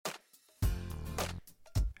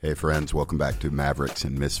Hey friends, welcome back to Mavericks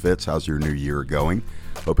and Misfits. How's your new year going?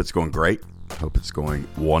 Hope it's going great. Hope it's going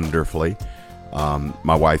wonderfully.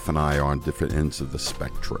 My wife and I are on different ends of the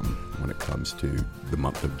spectrum when it comes to the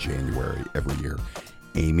month of January every year.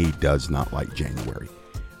 Amy does not like January.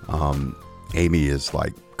 Amy is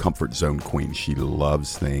like comfort zone queen. She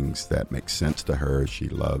loves things that make sense to her. She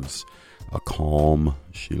loves a calm.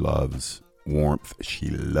 She loves warmth. She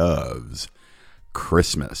loves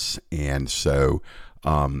Christmas. And so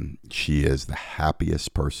she is the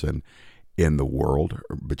happiest person in the world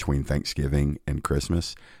between Thanksgiving and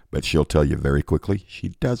Christmas. But she'll tell you very quickly, she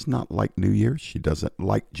does not like New Year's. She doesn't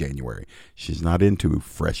like January. She's not into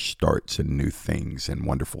fresh starts and new things and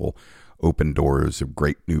wonderful open doors of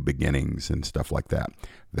great new beginnings and stuff like that.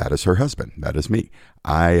 That is her husband. That is me.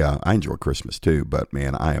 I enjoy Christmas too, but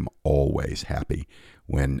man, I am always happy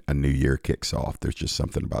when a new year kicks off. There's just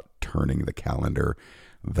something about turning the calendar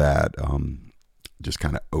that just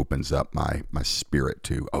kind of opens up my spirit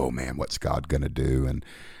to, oh man, what's God going to do? And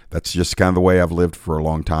that's just kind of the way I've lived for a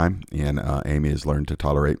long time. And Amy has learned to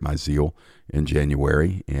tolerate my zeal in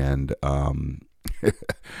January. And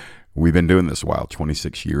we've been doing this a while,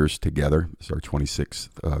 26 years together. It's our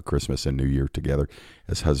 26th Christmas and New Year together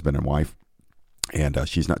as husband and wife. And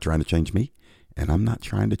she's not trying to change me, and I'm not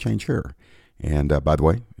trying to change her. And by the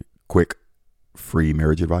way, quick free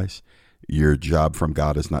marriage advice. Your job from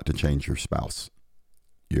God is not to change your spouse.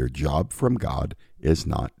 Your job from God is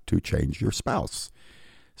not to change your spouse.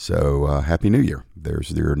 So Happy New Year.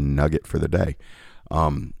 There's your nugget for the day.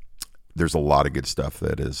 There's a lot of good stuff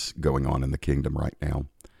that is going on in the kingdom right now.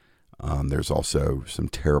 There's also some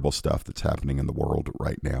terrible stuff that's happening in the world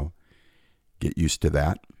right now. Get used to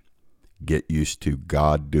that. Get used to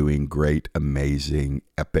God doing great, amazing,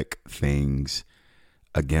 epic things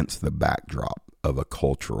against the backdrop of a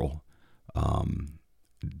cultural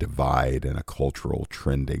divide and a cultural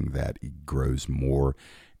trending that grows more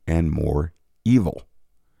and more evil.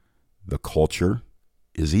 The culture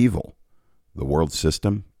is evil. The world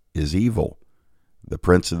system is evil. The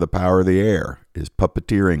prince of the power of the air is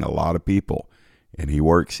puppeteering a lot of people, and he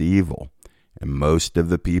works evil. And most of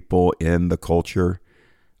the people in the culture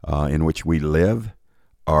in which we live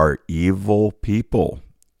are evil people.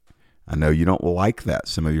 I know you don't like that.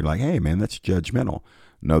 Some of you are like, hey, man, that's judgmental.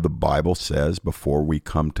 No, the Bible says before we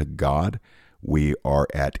come to God, we are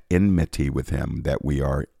at enmity with him, that we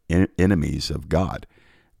are enemies of God,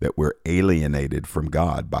 that we're alienated from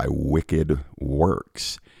God by wicked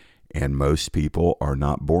works. And most people are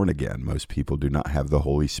not born again. Most people do not have the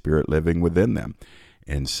Holy Spirit living within them.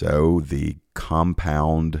 And so the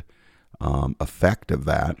compound effect of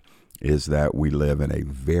that is that we live in a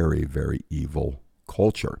very, very evil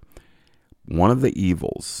culture. One of the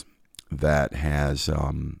evils that has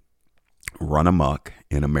run amok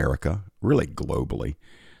in America, really globally,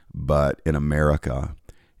 but in America,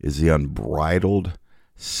 is the unbridled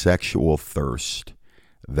sexual thirst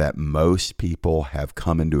that most people have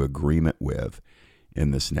come into agreement with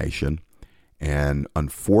in this nation. And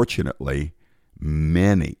unfortunately,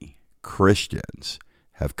 many Christians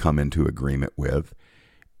have come into agreement with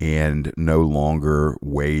and no longer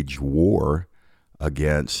wage war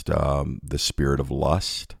against the spirit of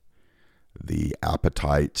lust, the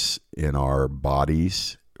appetites in our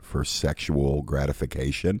bodies for sexual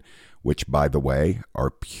gratification, which, by the way, are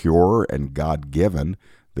pure and God-given.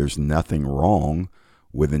 There's nothing wrong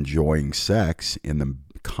with enjoying sex in the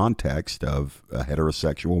context of a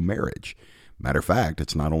heterosexual marriage. Matter of fact,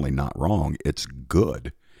 it's not only not wrong, it's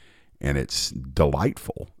good, and it's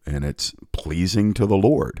delightful, and it's pleasing to the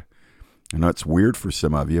Lord. I know it's weird for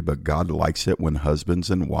some of you, but God likes it when husbands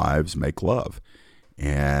and wives make love,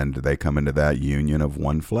 and they come into that union of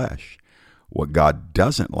one flesh. What God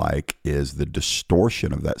doesn't like is the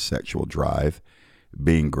distortion of that sexual drive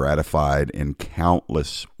being gratified in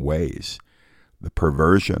countless ways. The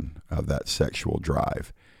perversion of that sexual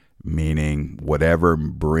drive, meaning whatever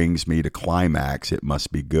brings me to climax, it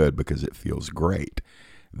must be good because it feels great.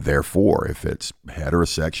 Therefore, if it's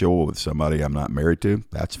heterosexual with somebody I'm not married to,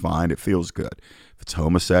 that's fine. It feels good. If it's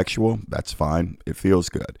homosexual, that's fine. It feels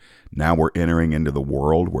good. Now we're entering into the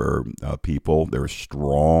world where there are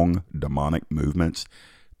strong demonic movements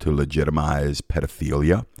to legitimize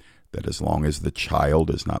pedophilia, that as long as the child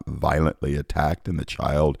is not violently attacked and the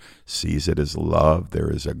child sees it as love, there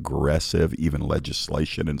is aggressive, even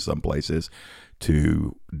legislation in some places,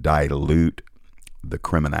 to dilute the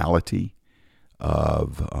criminality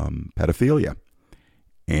of pedophilia.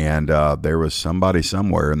 And there was somebody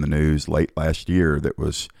somewhere in the news late last year that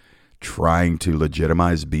was trying to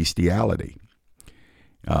legitimize bestiality.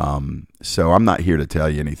 So I'm not here to tell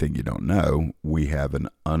you anything you don't know. We have an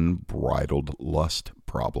unbridled lust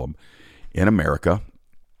problem in America.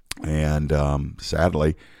 And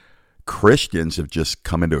sadly, Christians have just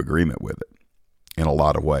come into agreement with it in a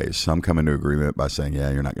lot of ways. Some come into agreement by saying,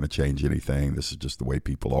 yeah, you're not going to change anything. This is just the way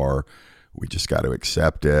people are. We just got to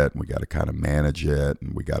accept it. We got to kind of manage it.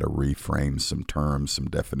 And we got to reframe some terms, some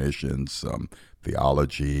definitions, some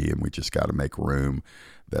theology. And we just got to make room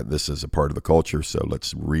that this is a part of the culture. So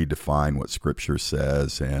let's redefine what Scripture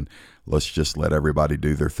says. And let's just let everybody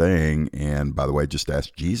do their thing. And by the way, just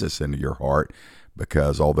ask Jesus into your heart.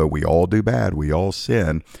 Because although we all do bad, we all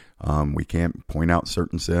sin, we can't point out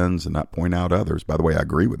certain sins and not point out others. By the way, I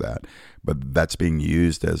agree with that. But that's being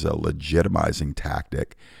used as a legitimizing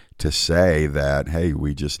tactic to say that, hey,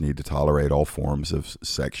 we just need to tolerate all forms of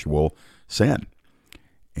sexual sin.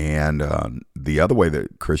 And the other way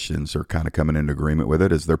that Christians are kind of coming into agreement with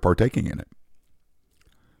it is they're partaking in it.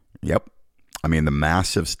 Yep. I mean, the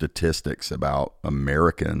massive statistics about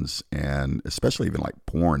Americans, and especially even like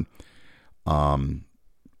porn,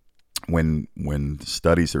 when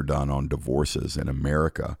studies are done on divorces in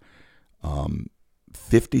America,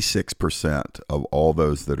 56% of all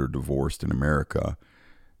those that are divorced in America,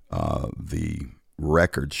 the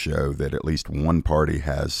records show that at least one party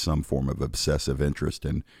has some form of obsessive interest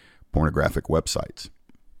in pornographic websites.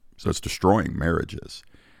 So it's destroying marriages.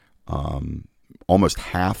 Almost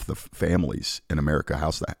half the families in America,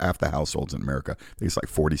 half the households in America, I think it's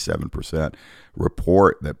like 47%,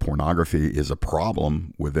 report that pornography is a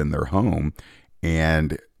problem within their home.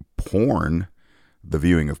 And porn, the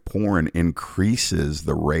viewing of porn, increases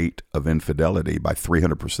the rate of infidelity by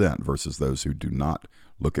 300% versus those who do not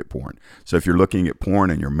look at porn. So if you're looking at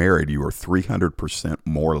porn and you're married, you are 300%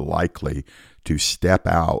 more likely to step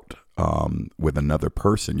out with another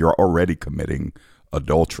person. You're already committing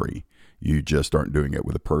adultery. You just aren't doing it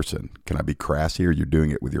with a person. Can I be crass here? You're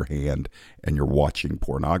doing it with your hand and you're watching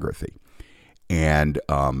pornography. And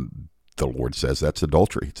the Lord says that's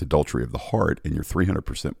adultery. It's adultery of the heart, and you're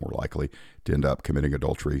 300% more likely to end up committing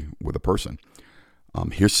adultery with a person.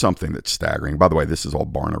 Here's something that's staggering. By the way, this is all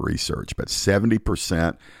Barna research, but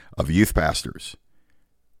 70% of youth pastors,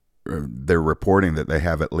 they're reporting that they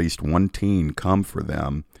have at least one teen come for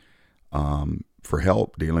them for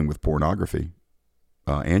help dealing with pornography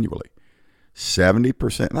annually.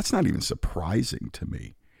 70%. That's not even surprising to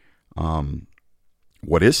me.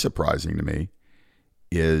 What is surprising to me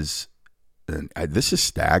is, this is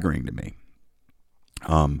staggering to me.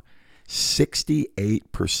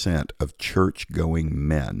 68% of church-going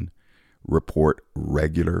men report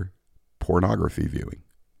regular pornography viewing.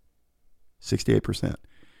 68%.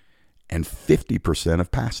 And 50%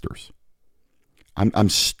 of pastors. I'm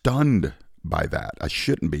stunned by that. I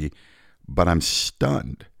shouldn't be, but I'm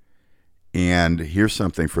stunned. And here's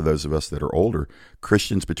something for those of us that are older.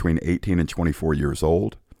 Christians between 18 and 24 years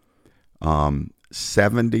old,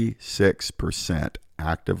 76%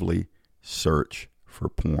 actively search for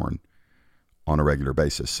porn on a regular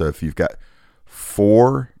basis. So if you've got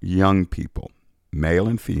 4 young people, male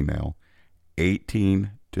and female,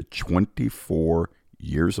 18 to 24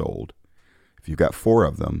 years old, if you've got 4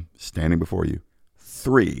 of them standing before you,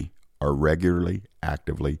 3 are regularly,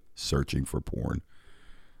 actively searching for porn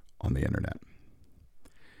on the internet.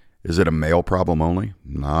 Is it a male problem only?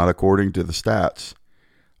 Not according to the stats.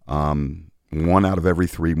 1 out of every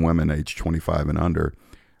 3 women aged 25 and under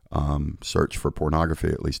search for pornography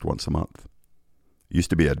at least once a month. It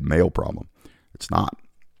used to be a male problem. It's not.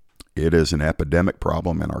 It is an epidemic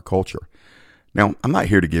problem in our culture. Now, I'm not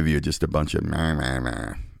here to give you just a bunch of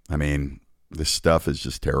I mean, this stuff is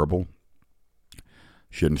just terrible.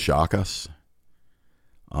 Shouldn't shock us.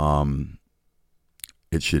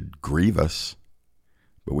 It should grieve us,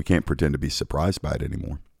 but we can't pretend to be surprised by it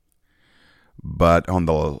anymore. But on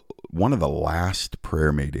one of the last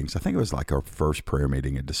prayer meetings, I think it was like our first prayer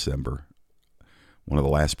meeting in December, one of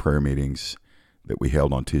the last prayer meetings that we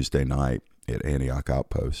held on Tuesday night at Antioch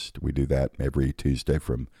Outpost. We do that every Tuesday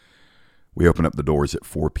we open up the doors at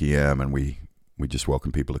 4 p.m. and we just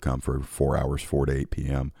welcome people to come for 4 hours, 4 to 8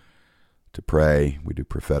 p.m. to pray. We do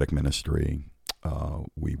prophetic ministry.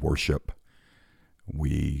 We worship.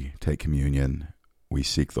 We take communion. We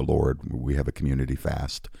seek the Lord. We have a community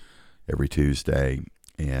fast every Tuesday,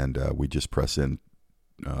 and we just press in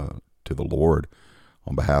to the Lord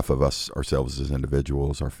on behalf of ourselves as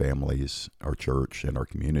individuals, our families, our church, and our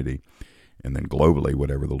community, and then globally,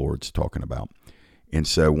 whatever the Lord's talking about. And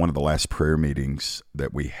so one of the last prayer meetings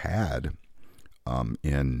that we had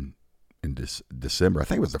in December, I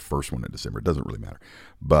think it was the first one in December, it doesn't really matter,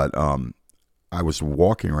 but I was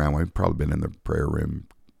walking around. We've probably been in the prayer room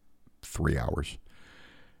 3 hours,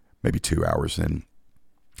 maybe 2 hours, and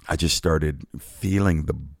I just started feeling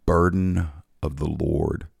the burden of the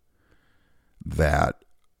Lord that,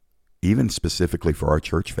 even specifically for our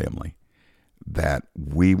church family, that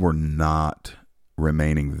we were not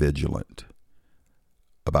remaining vigilant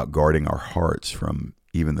about guarding our hearts from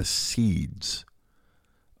even the seeds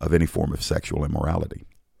of any form of sexual immorality.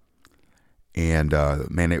 And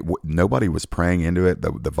nobody was praying into it.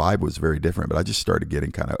 The vibe was very different, but I just started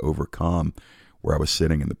getting kind of overcome where I was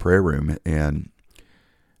sitting in the prayer room. And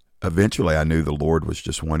eventually I knew the Lord was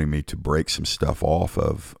just wanting me to break some stuff off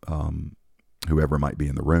of whoever might be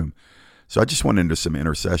in the room. So I just went into some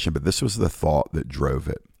intercession, but this was the thought that drove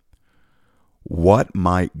it. What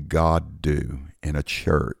might God do in a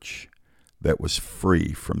church that was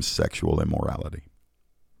free from sexual immorality?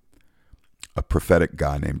 A prophetic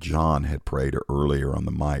guy named John had prayed earlier on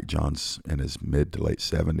the mic. John's in his mid to late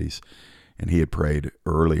 70s, and he had prayed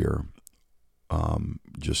earlier,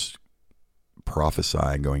 just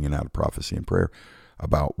prophesying, going in and out of prophecy and prayer,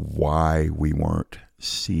 about why we weren't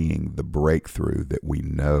seeing the breakthrough that we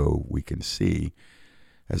know we can see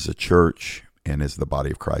as a church and as the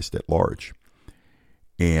body of Christ at large.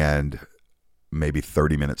 And maybe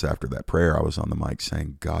 30 minutes after that prayer, I was on the mic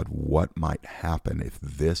saying, God, what might happen if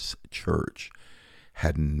this church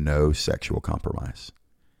had no sexual compromise?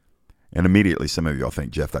 And immediately some of y'all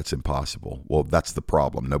think, Jeff, that's impossible. Well, that's the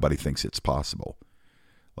problem. Nobody thinks it's possible.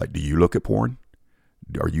 Like, do you look at porn?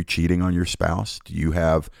 Are you cheating on your spouse? Do you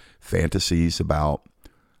have fantasies about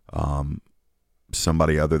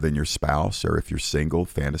somebody other than your spouse? Or if you're single,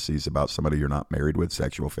 fantasies about somebody you're not married with,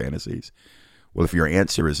 sexual fantasies? Well, if your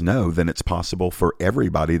answer is no, then it's possible for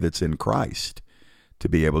everybody that's in Christ to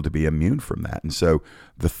be able to be immune from that. And so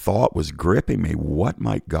the thought was gripping me, what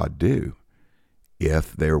might God do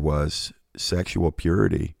if there was sexual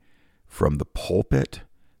purity from the pulpit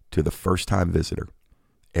to the first-time visitor,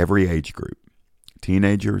 every age group,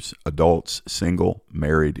 teenagers, adults, single,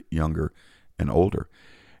 married, younger, and older?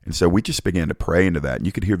 And so we just began to pray into that. And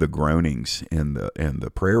you could hear the groanings in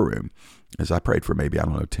the prayer room as I prayed for maybe,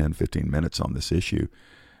 10, 15 minutes on this issue,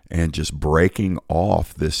 and just breaking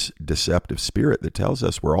off this deceptive spirit that tells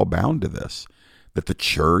us we're all bound to this, that the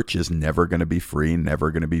church is never going to be free,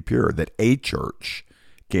 never going to be pure, that a church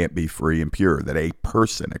can't be free and pure, that a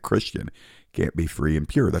person, a Christian, can't be free and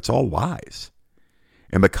pure. That's all lies.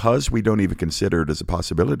 And because we don't even consider it as a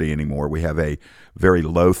possibility anymore, we have a very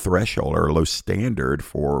low threshold or a low standard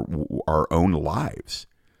for our own lives.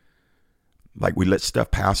 Like, we let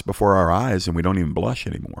stuff pass before our eyes and we don't even blush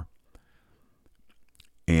anymore.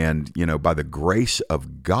 And, by the grace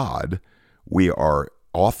of God, we are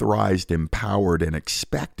authorized, empowered, and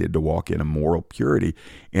expected to walk in a moral purity.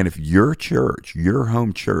 And if your church, your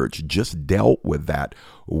home church, just dealt with that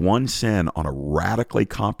one sin on a radically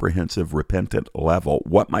comprehensive, repentant level,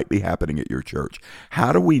 what might be happening at your church?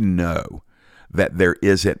 How do we know that there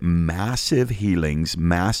isn't massive healings,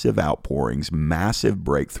 massive outpourings, massive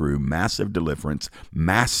breakthrough, massive deliverance,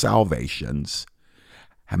 mass salvations,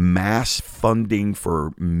 mass funding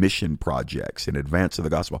for mission projects in advance of the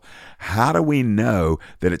gospel? How do we know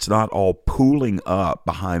that it's not all pooling up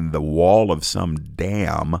behind the wall of some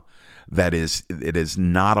dam it is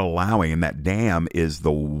not allowing, and that dam is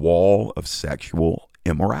the wall of sexual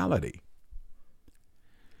immorality?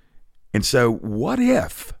 And so what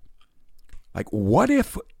if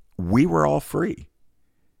we were all free?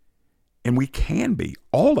 And we can be,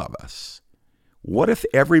 all of us. What if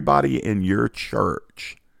everybody in your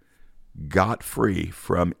church got free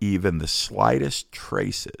from even the slightest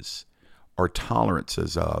traces or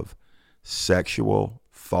tolerances of sexual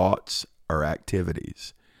thoughts or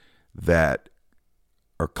activities that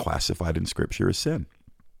are classified in Scripture as sin?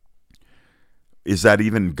 Is that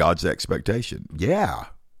even God's expectation? Yeah.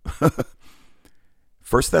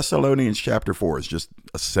 1 Thessalonians chapter 4 is just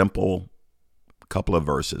a simple couple of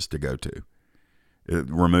verses to go to. It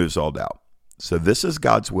removes all doubt. So this is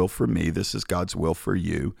God's will for me. This is God's will for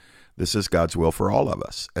you. This is God's will for all of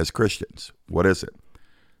us as Christians. What is it?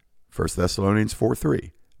 1 Thessalonians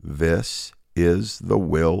 4:3. This is the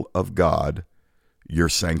will of God, your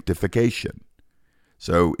sanctification.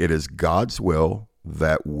 So it is God's will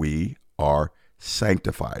that we are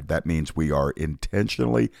sanctified. That means we are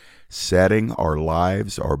intentionally setting our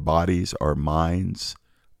lives, our bodies, our minds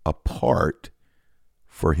apart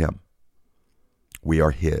for Him. We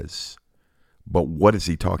are His. But what is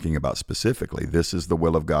he talking about specifically? This is the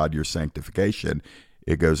will of God, your sanctification.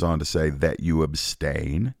 It goes on to say that you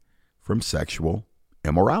abstain from sexual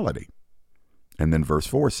immorality. And then verse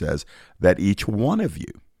 4 says that each one of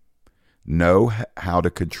you know how to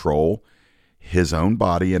control his own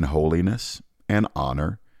body in holiness and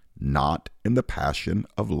honor, not in the passion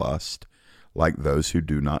of lust, like those who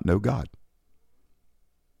do not know God.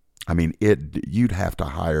 I mean, you'd have to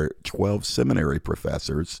hire 12 seminary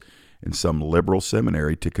professors in some liberal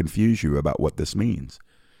seminary to confuse you about what this means.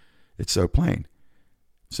 It's so plain.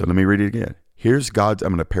 So let me read it again. Here's God's,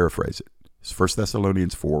 I'm going to paraphrase it. It's 1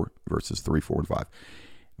 Thessalonians 4, verses 3, 4, and 5.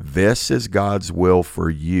 This is God's will for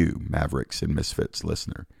you, Mavericks and Misfits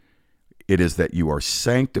listener. It is that you are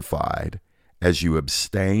sanctified as you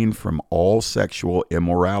abstain from all sexual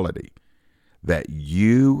immorality, that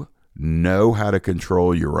you know how to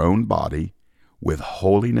control your own body with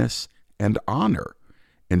holiness and honor,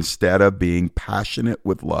 instead of being passionate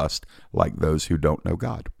with lust like those who don't know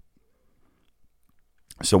God.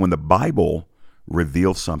 So when the Bible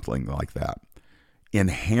reveals something like that,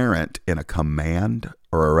 inherent in a command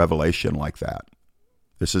or a revelation like that,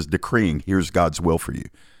 this is decreeing, here's God's will for you.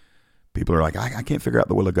 People are like, I can't figure out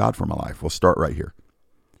the will of God for my life. We'll start right here.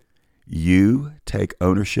 You take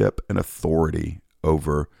ownership and authority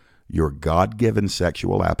over your God-given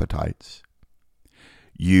sexual appetites.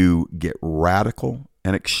 You get radical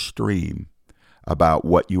and extreme about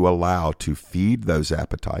what you allow to feed those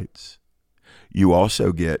appetites. You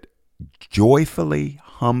also get joyfully,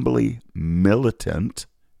 humbly militant,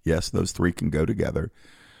 yes, those three can go together,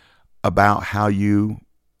 about how you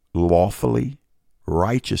lawfully,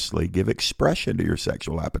 righteously give expression to your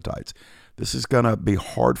sexual appetites. This is going to be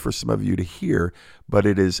hard for some of you to hear, but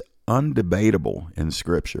it is undebatable in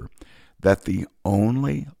Scripture that the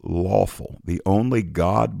only lawful, the only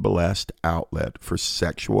God-blessed outlet for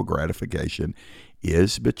sexual gratification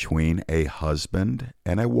is between a husband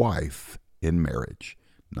and a wife in marriage,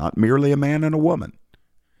 not merely a man and a woman.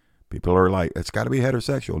 People are like, it's got to be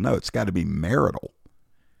heterosexual. No, it's got to be marital.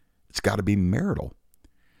 It's got to be marital.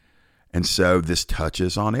 And so this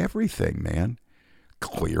touches on everything, man.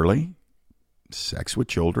 Clearly, sex with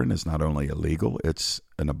children is not only illegal, it's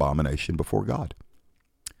an abomination before God.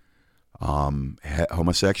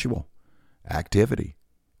 Homosexual activity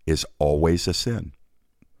is always a sin.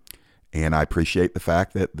 And I appreciate the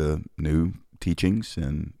fact that the new teachings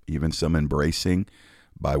and even some embracing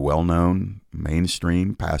by well-known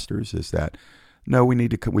mainstream pastors is that, no,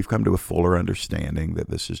 we've come to a fuller understanding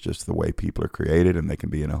that this is just the way people are created and they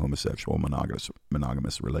can be in a homosexual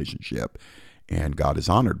monogamous relationship. And God is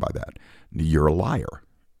honored by that. You're a liar.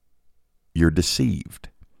 You're deceived.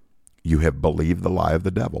 You have believed the lie of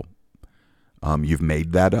the devil. You've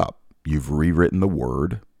made that up. You've rewritten the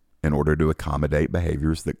word in order to accommodate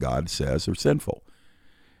behaviors that God says are sinful.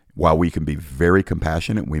 While we can be very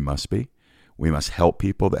compassionate, we must be. We must help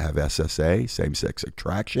people that have SSA, same-sex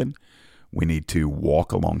attraction. We need to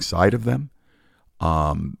walk alongside of them.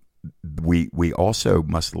 We also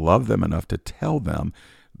must love them enough to tell them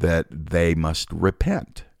that they must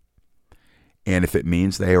repent. And if it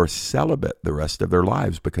means they are celibate the rest of their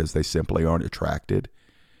lives because they simply aren't attracted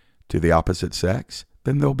to the opposite sex,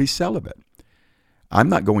 then they'll be celibate. I'm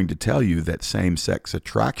not going to tell you that same-sex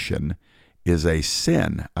attraction is a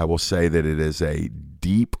sin. I will say that it is a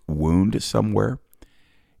deep wound somewhere.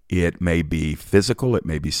 It may be physical, it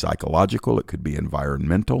may be psychological, it could be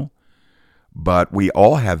environmental, but we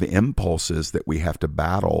all have impulses that we have to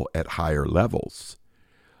battle at higher levels.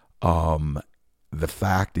 The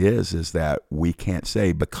fact is that we can't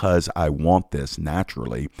say, because I want this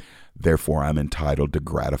naturally, therefore I'm entitled to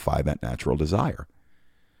gratify that natural desire.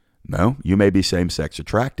 No, you may be same-sex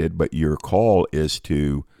attracted, but your call is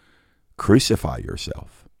to crucify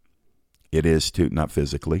yourself. It is to, not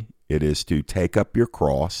physically, it is to take up your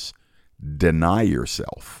cross, deny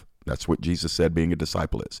yourself. That's what Jesus said being a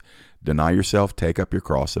disciple is. Deny yourself, take up your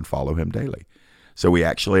cross, and follow him daily. So we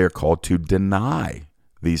actually are called to deny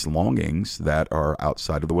these longings that are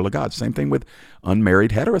outside of the will of God. Same thing with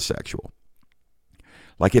unmarried heterosexual.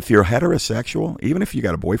 Like if you're heterosexual, even if you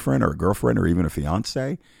got a boyfriend or a girlfriend or even a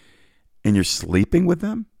fiance, and you're sleeping with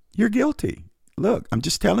them, you're guilty. Look, I'm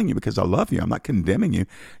just telling you because I love you. I'm not condemning you.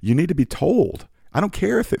 You need to be told. I don't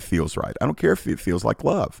care if it feels right. I don't care if it feels like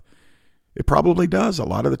love. It probably does a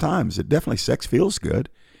lot of the times. Sex feels good.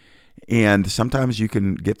 And sometimes you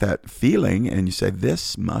can get that feeling and you say,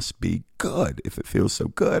 this must be good. If it feels so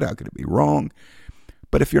good, how could it be wrong?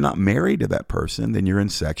 But if you're not married to that person, then you're in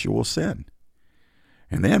sexual sin.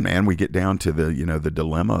 And then, man, we get down to the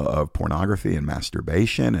dilemma of pornography and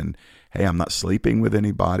masturbation. And, hey, I'm not sleeping with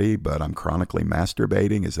anybody, but I'm chronically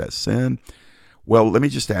masturbating. Is that sin? Well, let me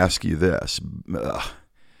just ask you this.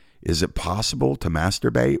 Is it possible to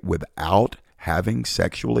masturbate without having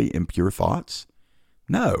sexually impure thoughts?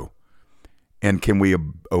 No. And can we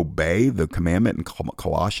obey the commandment in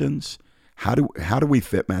Colossians? How do we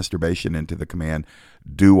fit masturbation into the command,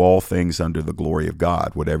 do all things under the glory of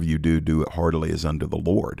God? Whatever you do, do it heartily as unto the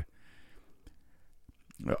Lord.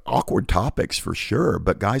 awkward topics for sure.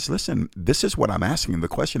 But guys, listen, this is what I'm asking. The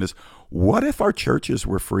question is, what if our churches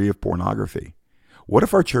were free of pornography? What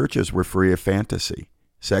if our churches were free of fantasy,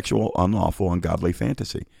 sexual, unlawful, ungodly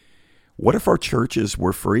fantasy? What if our churches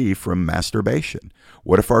were free from masturbation?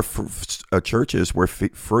 What if our churches were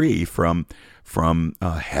free from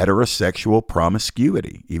heterosexual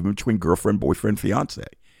promiscuity, even between girlfriend, boyfriend, fiance?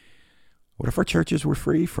 What if our churches were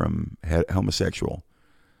free from homosexual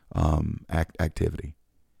activity?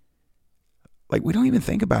 Like, we don't even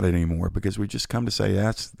think about it anymore because we just come to say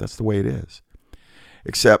that's the way it is.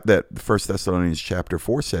 Except that 1 Thessalonians chapter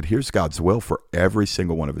 4 said, here's God's will for every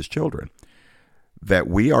single one of his children, that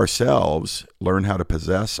we ourselves learn how to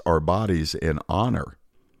possess our bodies in honor.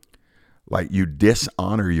 Like, you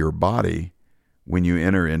dishonor your body when you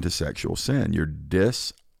enter into sexual sin. You're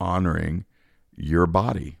dishonoring your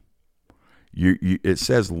body. It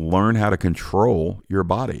says learn how to control your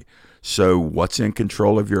body. So what's in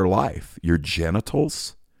control of your life? Your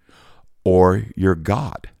genitals or your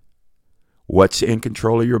God? What's in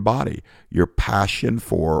control of your body? Your passion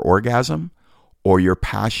for orgasm or your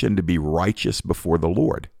passion to be righteous before the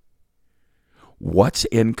Lord? What's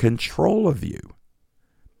in control of you?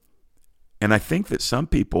 And I think that some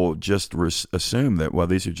people just assume that, well,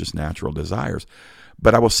 these are just natural desires.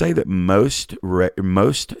 But I will say that most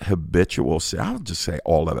habitual sin, I'll just say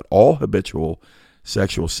all of it, all habitual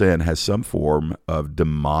sexual sin has some form of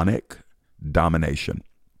demonic domination.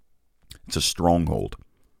 It's a stronghold.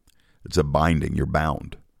 It's a binding. You're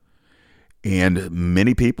bound. And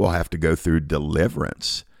many people have to go through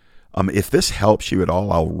deliverance. If this helps you at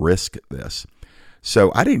all, I'll risk this.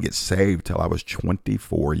 So I didn't get saved till I was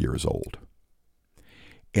 24 years old.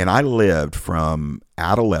 And I lived from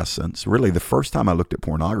adolescence. Really, the first time I looked at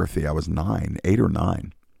pornography, I was 8 or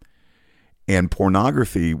 9. And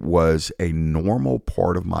pornography was a normal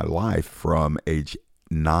part of my life from age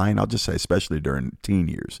 9, I'll just say, especially during teen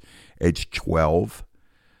years, age 12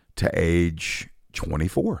 to age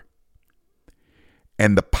 24.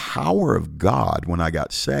 And the power of God, when I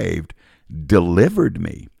got saved, delivered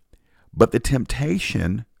me. But the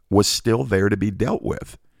temptation was still there to be dealt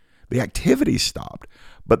with. The activity stopped,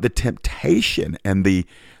 but the temptation and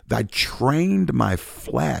I trained my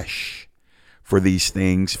flesh for these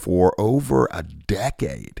things for over a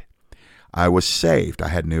decade. I was saved. I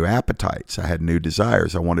had new appetites. I had new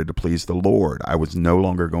desires. I wanted to please the Lord. I was no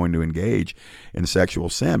longer going to engage in sexual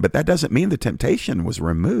sin, but that doesn't mean the temptation was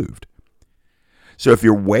removed. So if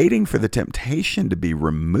you're waiting for the temptation to be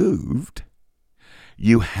removed,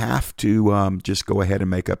 you have to just go ahead and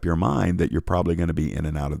make up your mind that you're probably going to be in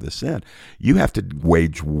and out of the sin. You have to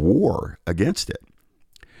wage war against it.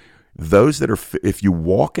 Those that are, if you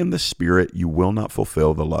walk in the Spirit, you will not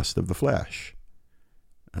fulfill the lust of the flesh.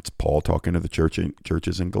 That's Paul talking to the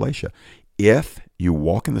churches in Galatia. If you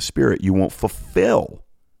walk in the Spirit, you won't fulfill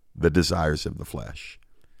the desires of the flesh.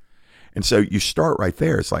 And so you start right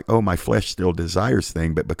there. It's like, oh, my flesh still desires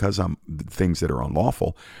things that are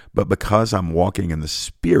unlawful, but because I'm walking in the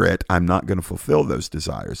Spirit, I'm not going to fulfill those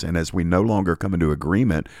desires. And as we no longer come into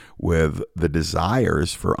agreement with the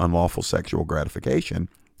desires for unlawful sexual gratification,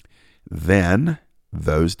 then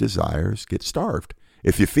those desires get starved.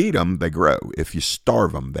 If you feed them, they grow. If you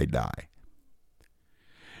starve them, they die.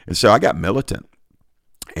 And so I got militant.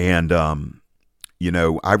 And,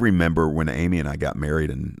 I remember when Amy and I got married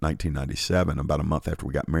in 1997, about a month after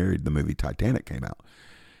we got married, the movie Titanic came out.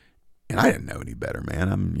 And I didn't know any better,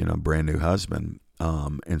 man. I'm, a brand new husband.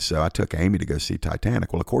 And so I took Amy to go see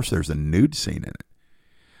Titanic. Well, of course, there's a nude scene in it.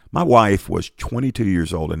 My wife was 22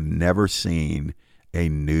 years old and never seen a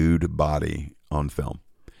nude body on film.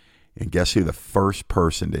 And guess who the first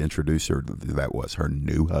person to introduce her to that was? Her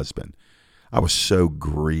new husband. I was so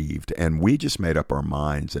grieved. And we just made up our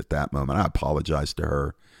minds at that moment. I apologized to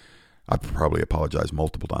her. I probably apologized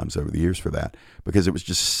multiple times over the years for that, because it was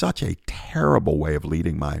just such a terrible way of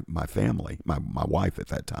leading my family, my wife at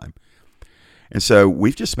that time. And so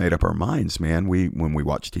we've just made up our minds, man. When we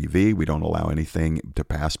watch TV, we don't allow anything to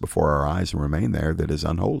pass before our eyes and remain there that is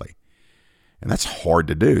unholy. And that's hard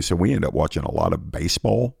to do. So we end up watching a lot of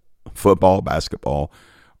baseball, football, basketball,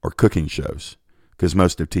 or cooking shows. Because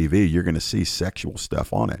most of TV, you're going to see sexual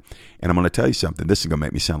stuff on it. And I'm going to tell you something. This is going to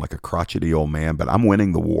make me sound like a crotchety old man, but I'm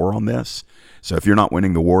winning the war on this. So if you're not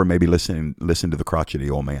winning the war, maybe listen to the crotchety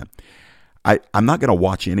old man. I'm not going to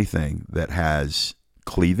watch anything that has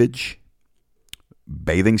cleavage,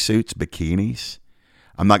 bathing suits, bikinis.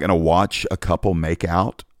 I'm not going to watch a couple make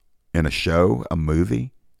out in a show, a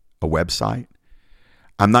movie, a website.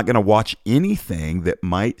 I'm not going to watch anything that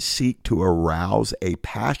might seek to arouse a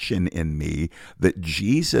passion in me that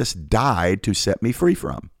Jesus died to set me free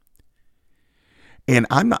from. And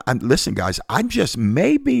listen, guys, I'm just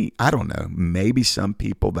I don't know, maybe some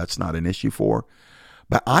people that's not an issue for,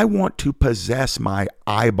 but I want to possess my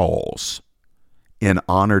eyeballs in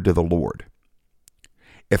honor to the Lord.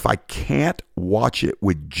 If I can't watch it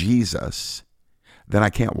with Jesus, then I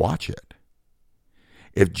can't watch it.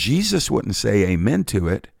 If Jesus wouldn't say amen to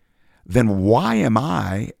it, then why am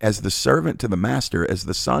I, as the servant to the master, as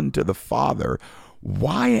the son to the father,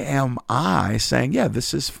 why am I saying, yeah,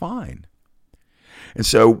 this is fine? And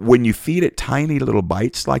so when you feed it tiny little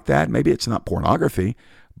bites like that, maybe it's not pornography,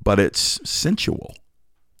 but it's sensual.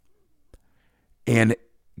 And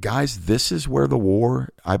guys, this is where the war,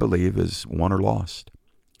 I believe, is won or lost.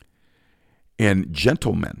 And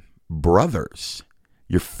gentlemen, brothers,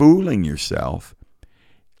 you're fooling yourself.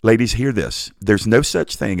 Ladies, hear this. There's no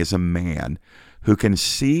such thing as a man who can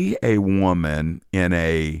see a woman in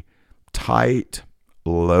a tight,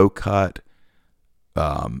 low-cut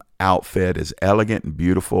outfit, as elegant and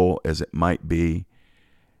beautiful as it might be.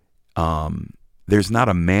 There's not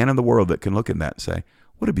a man in the world that can look at that and say,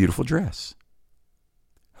 what a beautiful dress.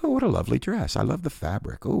 Oh, what a lovely dress. I love the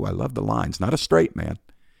fabric. Oh, I love the lines. Not a straight man.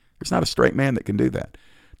 There's not a straight man that can do that.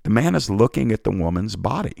 The man is looking at the woman's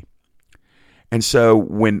body. And so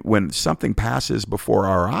when something passes before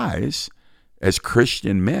our eyes, as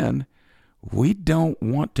Christian men, we don't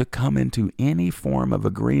want to come into any form of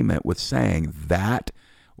agreement with saying that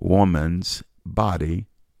woman's body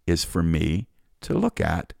is for me to look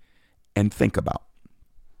at and think about.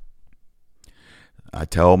 I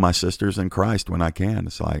tell my sisters in Christ when I can,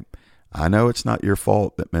 it's like, I know it's not your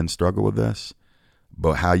fault that men struggle with this,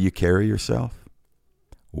 but how you carry yourself,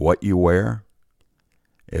 what you wear,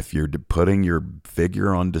 if you're putting your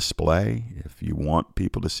figure on display, if you want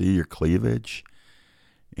people to see your cleavage,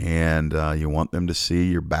 and you want them to see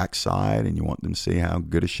your backside, and you want them to see how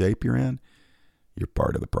good a shape you're in, you're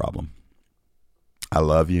part of the problem. I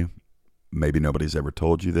love you. Maybe nobody's ever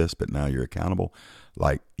told you this, but now you're accountable.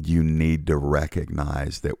 Like, you need to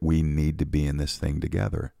recognize that we need to be in this thing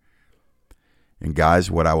together. And guys,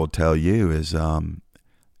 what I will tell you is,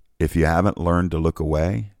 if you haven't learned to look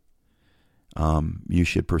away, you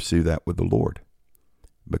should pursue that with the Lord,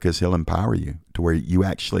 because he'll empower you to where you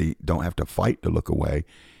actually don't have to fight to look away.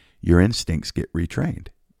 Your instincts get retrained.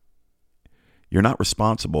 You're not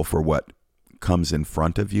responsible for what comes in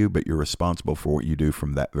front of you, but you're responsible for what you do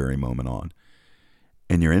from that very moment on.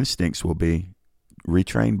 And your instincts will be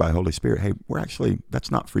retrained by Holy Spirit. Hey,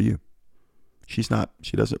 that's not for you. She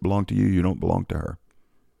doesn't belong to you. You don't belong to her.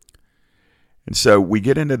 And so we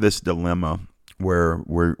get into this dilemma where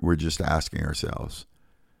we're just asking ourselves,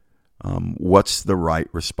 what's the right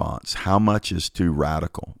response? How much is too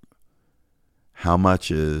radical? How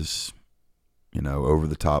much is, over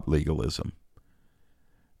the top legalism?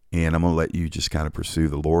 And I'm going to let you just kind of pursue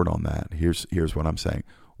the Lord on that. Here's what I'm saying.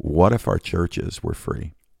 What if our churches were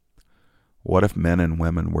free? What if men and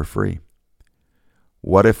women were free?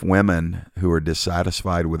 What if women who are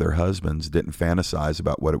dissatisfied with their husbands didn't fantasize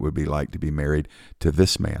about what it would be like to be married to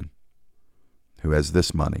this man who has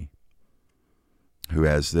this money, who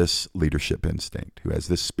has this leadership instinct, who has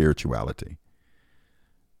this spirituality,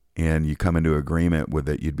 and you come into agreement with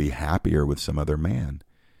it, you'd be happier with some other man.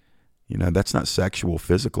 That's not sexual,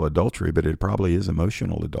 physical adultery, but it probably is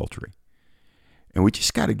emotional adultery. And we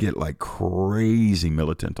just got to get like crazy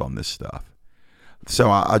militant on this stuff.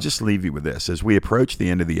 So I'll just leave you with this. As we approach the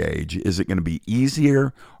end of the age, is it going to be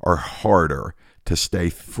easier or harder to stay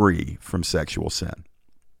free from sexual sin?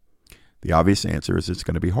 The obvious answer is it's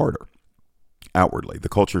going to be harder outwardly. The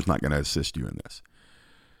culture is not going to assist you in this.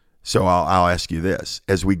 So I'll ask you this.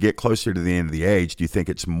 As we get closer to the end of the age, do you think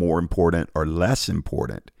it's more important or less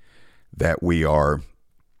important that we are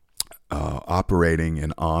operating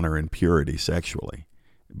in honor and purity sexually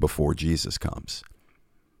before Jesus comes?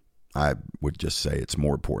 I would just say it's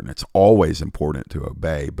more important. It's always important to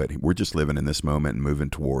obey, but we're just living in this moment and moving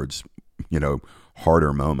towards,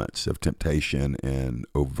 harder moments of temptation and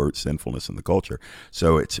overt sinfulness in the culture.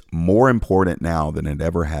 So it's more important now than it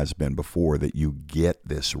ever has been before that you get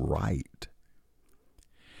this right.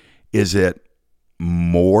 Is it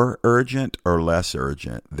more urgent or less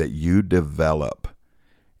urgent that you develop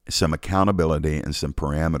some accountability and some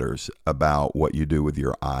parameters about what you do with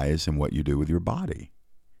your eyes and what you do with your body?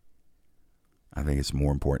 I think it's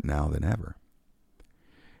more important now than ever.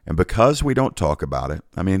 And because we don't talk about it,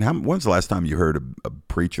 when's the last time you heard a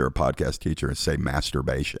preacher, a podcast teacher say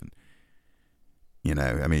masturbation?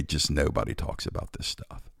 Just nobody talks about this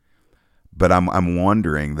stuff. But I'm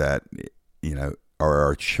wondering that, are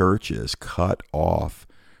our churches cut off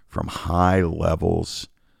from high levels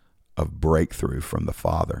of breakthrough from the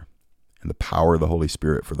Father? and the power of the Holy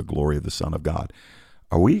Spirit for the glory of the Son of God.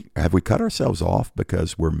 Have we cut ourselves off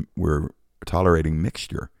because we're tolerating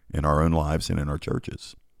mixture in our own lives and in our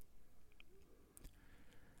churches?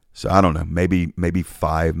 So I don't know, maybe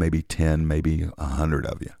 5, maybe 10, maybe 100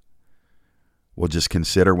 of you will just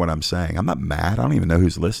consider what I'm saying. I'm not mad. I don't even know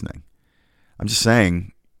who's listening. I'm just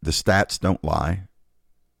saying the stats don't lie.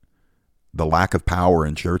 The lack of power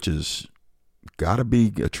in churches got to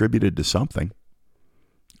be attributed to something.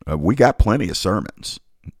 We got plenty of sermons.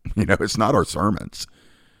 It's not our sermons.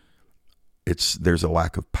 There's a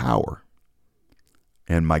lack of power.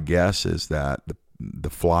 And my guess is that the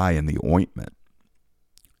fly in the ointment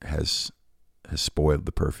has spoiled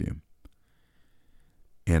the perfume.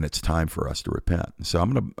 And it's time for us to repent. So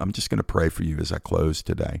I'm just going to pray for you as I close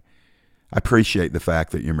today. I appreciate the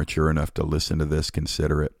fact that you're mature enough to listen to this,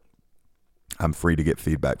 consider it. I'm free to get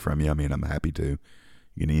feedback from you. I'm happy to.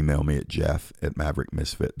 You can email me at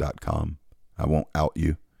jeff@maverickmisfit.com. I won't out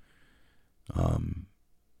you.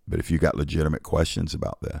 But if you got legitimate questions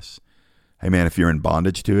about this, hey man, if you're in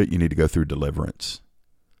bondage to it, you need to go through deliverance.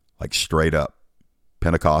 Like straight up,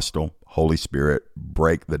 Pentecostal, Holy Spirit,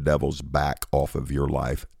 break the devil's back off of your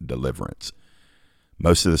life, deliverance.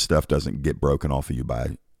 Most of the stuff doesn't get broken off of you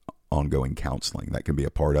by ongoing counseling. That can be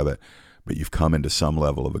a part of it. But you've come into some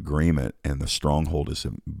level of agreement and the stronghold has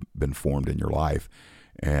been formed in your life,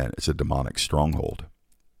 and it's a demonic stronghold.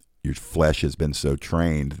 Your flesh has been so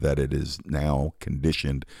trained that it is now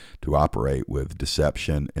conditioned to operate with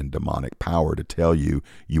deception and demonic power to tell you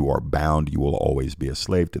you are bound, you will always be a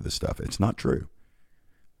slave to this stuff. It's not true.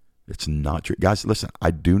 It's not true. Guys, listen,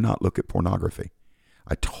 I do not look at pornography.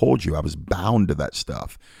 I told you I was bound to that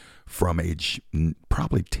stuff from age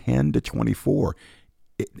probably 10 to 24.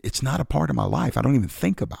 It's not a part of my life. I don't even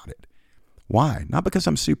think about it. Why? Not because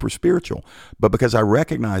I'm super spiritual, but because I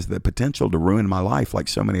recognize the potential to ruin my life like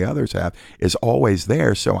so many others have is always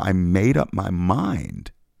there. So I made up my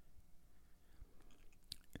mind.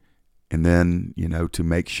 And then, to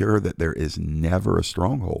make sure that there is never a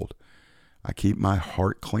stronghold, I keep my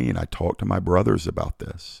heart clean. I talk to my brothers about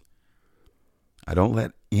this. I don't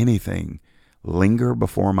let anything linger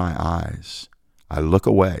before my eyes. I look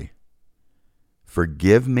away.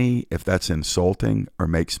 Forgive me if that's insulting or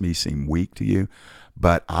makes me seem weak to you,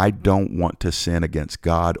 but I don't want to sin against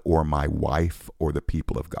God or my wife or the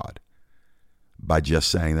people of God by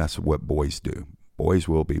just saying that's what boys do. Boys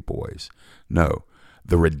will be boys. No,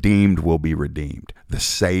 the redeemed will be redeemed. The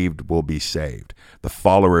saved will be saved. The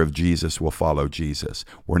follower of Jesus will follow Jesus.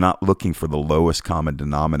 We're not looking for the lowest common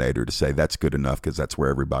denominator to say that's good enough because that's where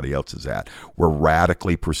everybody else is at. We're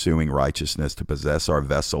radically pursuing righteousness to possess our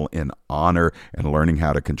vessel in honor and learning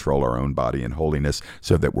how to control our own body in holiness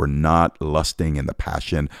so that we're not lusting in the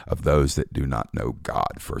passion of those that do not know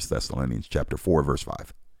God. 1 Thessalonians chapter 4, verse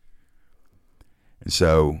 5. And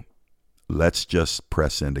so let's just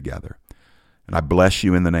press in together. And I bless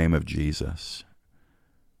you in the name of Jesus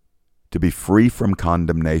to be free from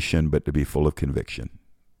condemnation, but to be full of conviction.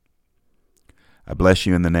 I bless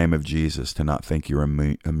you in the name of Jesus to not think you're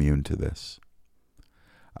immune to this.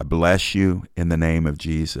 I bless you in the name of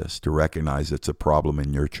Jesus to recognize it's a problem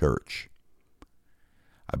in your church.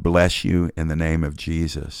 I bless you in the name of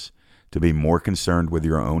Jesus to be more concerned with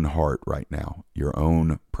your own heart right now, your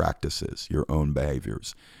own practices, your own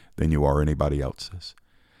behaviors, than you are anybody else's.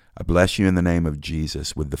 I bless you in the name of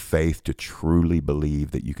Jesus with the faith to truly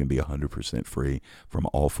believe that you can be 100% free from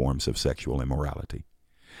all forms of sexual immorality.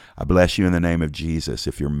 I bless you in the name of Jesus,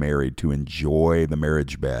 if you're married, to enjoy the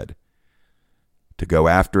marriage bed, to go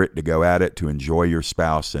after it, to go at it, to enjoy your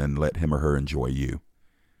spouse and let him or her enjoy you.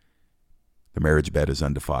 The marriage bed is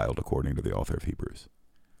undefiled, according to the author of Hebrews.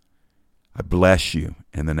 I bless you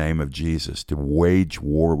in the name of Jesus to wage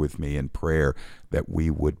war with me in prayer that we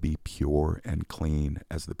would be pure and clean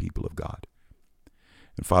as the people of God.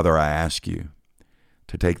 And Father, I ask you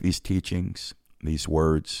to take these teachings, these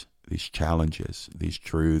words, these challenges, these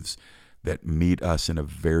truths that meet us in a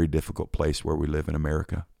very difficult place where we live in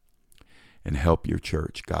America, and help your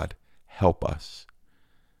church. God, help us.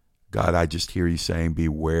 God, I just hear you saying,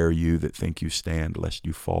 beware you that think you stand, lest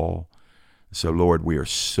you fall. So, Lord, we are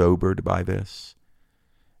sobered by this,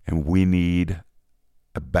 and we need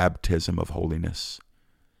a baptism of holiness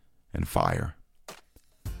and fire.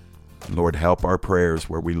 And Lord, help our prayers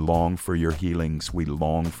where we long for your healings, we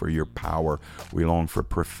long for your power, we long for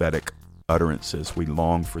prophetic utterances, we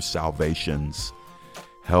long for salvations.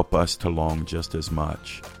 Help us to long just as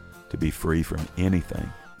much to be free from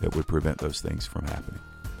anything that would prevent those things from happening.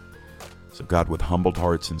 So, God, with humbled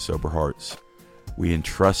hearts and sober hearts, we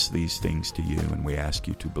entrust these things to you, and we ask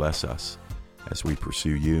you to bless us as we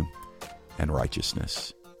pursue you and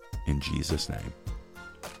righteousness. In Jesus' name,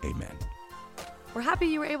 amen. We're happy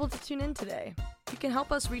you were able to tune in today. You can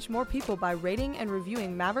help us reach more people by rating and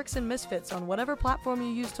reviewing Mavericks and Misfits on whatever platform you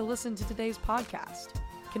use to listen to today's podcast.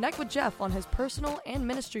 Connect with Jeff on his personal and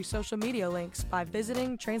ministry social media links by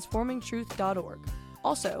visiting transformingtruth.org.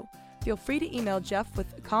 Also, feel free to email Jeff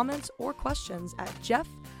with comments or questions at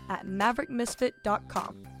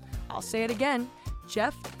jeff@maverickmisfit.com. I'll say it again,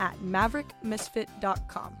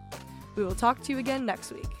 jeff@maverickmisfit.com. We will talk to you again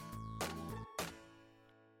next week.